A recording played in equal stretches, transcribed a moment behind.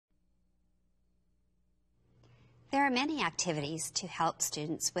There are many activities to help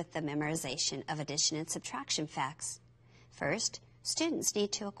students with the memorization of addition and subtraction facts. First, students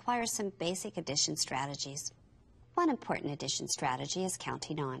need to acquire some basic addition strategies. One important addition strategy is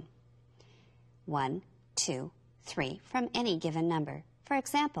counting on 1, 2, 3 from any given number. For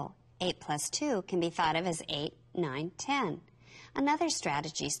example, 8 plus 2 can be thought of as 8, 9, 10. Another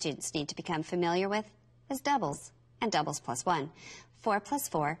strategy students need to become familiar with is doubles and doubles plus 1. 4 plus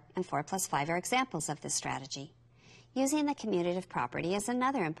 4 and 4 plus 5 are examples of this strategy. Using the commutative property is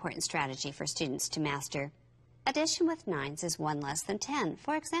another important strategy for students to master. Addition with nines is 1 less than 10.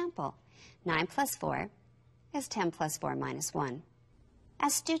 For example, 9 plus 4 is 10 plus 4 minus 1.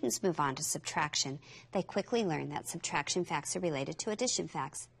 As students move on to subtraction, they quickly learn that subtraction facts are related to addition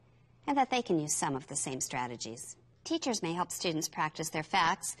facts and that they can use some of the same strategies. Teachers may help students practice their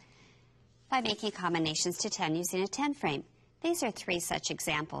facts by making combinations to 10 using a 10 frame. These are 3 such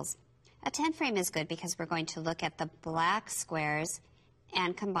examples. A 10 frame is good because we're going to look at the black squares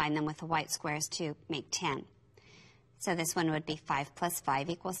and combine them with the white squares to make 10. So this one would be 5 plus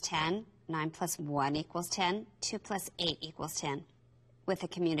 5 equals 10, 9 plus 1 equals 10, 2 plus 8 equals 10. With the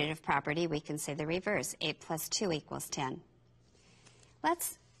commutative property, we can say the reverse, 8 plus 2 equals 10.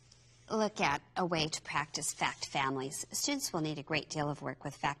 Let's look at a way to practice fact families. Students will need a great deal of work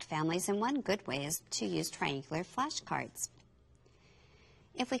with fact families, and one good way is to use triangular flashcards.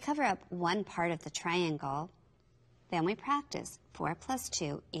 If we cover up one part of the triangle, then we practice. 4 plus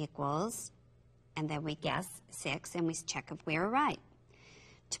 2 equals, and then we guess 6, and we check if we are right.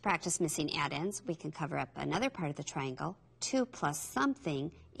 To practice missing add-ins, we can cover up another part of the triangle. 2 plus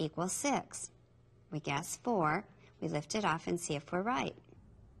something equals 6. We guess 4, we lift it off and see if we're right.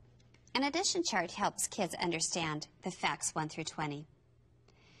 An addition chart helps kids understand the facts 1 through 20.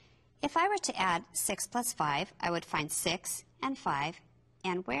 If I were to add 6 plus 5, I would find 6 and 5,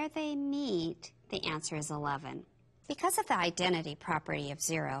 and where they meet, the answer is 11. Because of the identity property of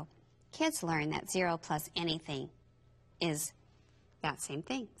 0, kids learn that 0 plus anything is that same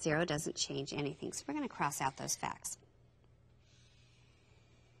thing. 0 doesn't change anything, so we're going to cross out those facts.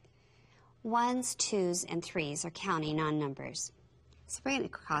 1s, 2s, and 3s are counting on numbers. So we're going to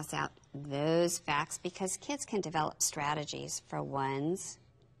cross out those facts because kids can develop strategies for 1s,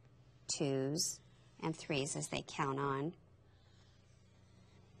 2s, and 3s as they count on.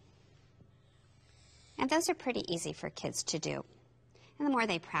 And those are pretty easy for kids to do. And the more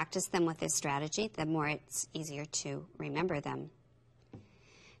they practice them with this strategy, the more it's easier to remember them.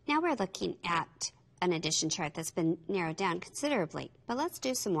 Now we're looking at an addition chart that's been narrowed down considerably, but let's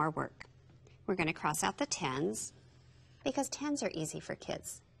do some more work. We're going to cross out the 10s because 10s are easy for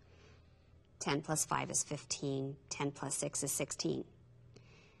kids. 10 plus 5 is 15, 10 plus 6 is 16.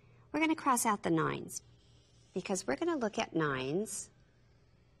 We're going to cross out the 9s because we're going to look at 9s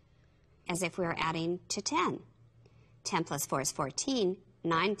as if we were adding to 10. 10 plus 4 is 14.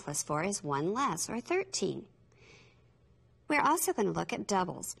 9 plus 4 is 1 less, or 13. We're also going to look at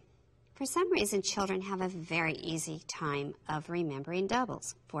doubles. For some reason, children have a very easy time of remembering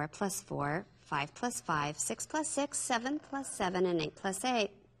doubles. 4 plus 4, 5 plus 5, 6 plus 6, 7 plus 7, and 8 plus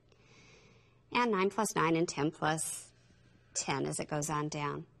 8. And 9 plus 9 and 10 plus 10 as it goes on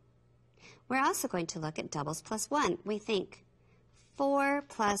down. We're also going to look at doubles plus 1. We think 4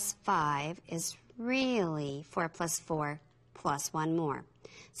 plus 5 is really 4 plus 4 plus 1 more.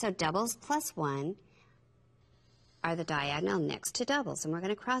 So doubles plus 1 are the diagonal next to doubles, and we're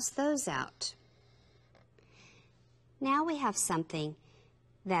going to cross those out. Now we have something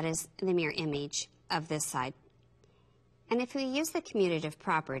that is the mirror image of this side. And if we use the commutative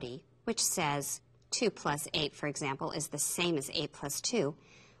property, which says 2 plus 8, for example, is the same as 8 plus 2,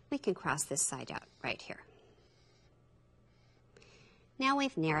 we can cross this side out right here. Now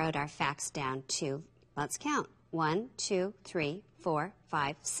we've narrowed our facts down to, let's count, 1, 2, 3, 4,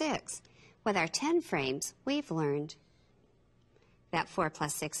 5, 6. With our 10 frames, we've learned that 4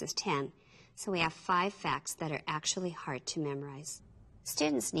 plus 6 is 10. So we have 5 facts that are actually hard to memorize.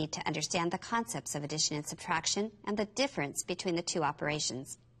 Students need to understand the concepts of addition and subtraction and the difference between the two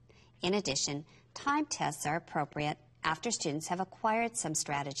operations. In addition, time tests are appropriate after students have acquired some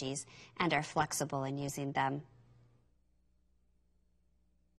strategies and are flexible in using them.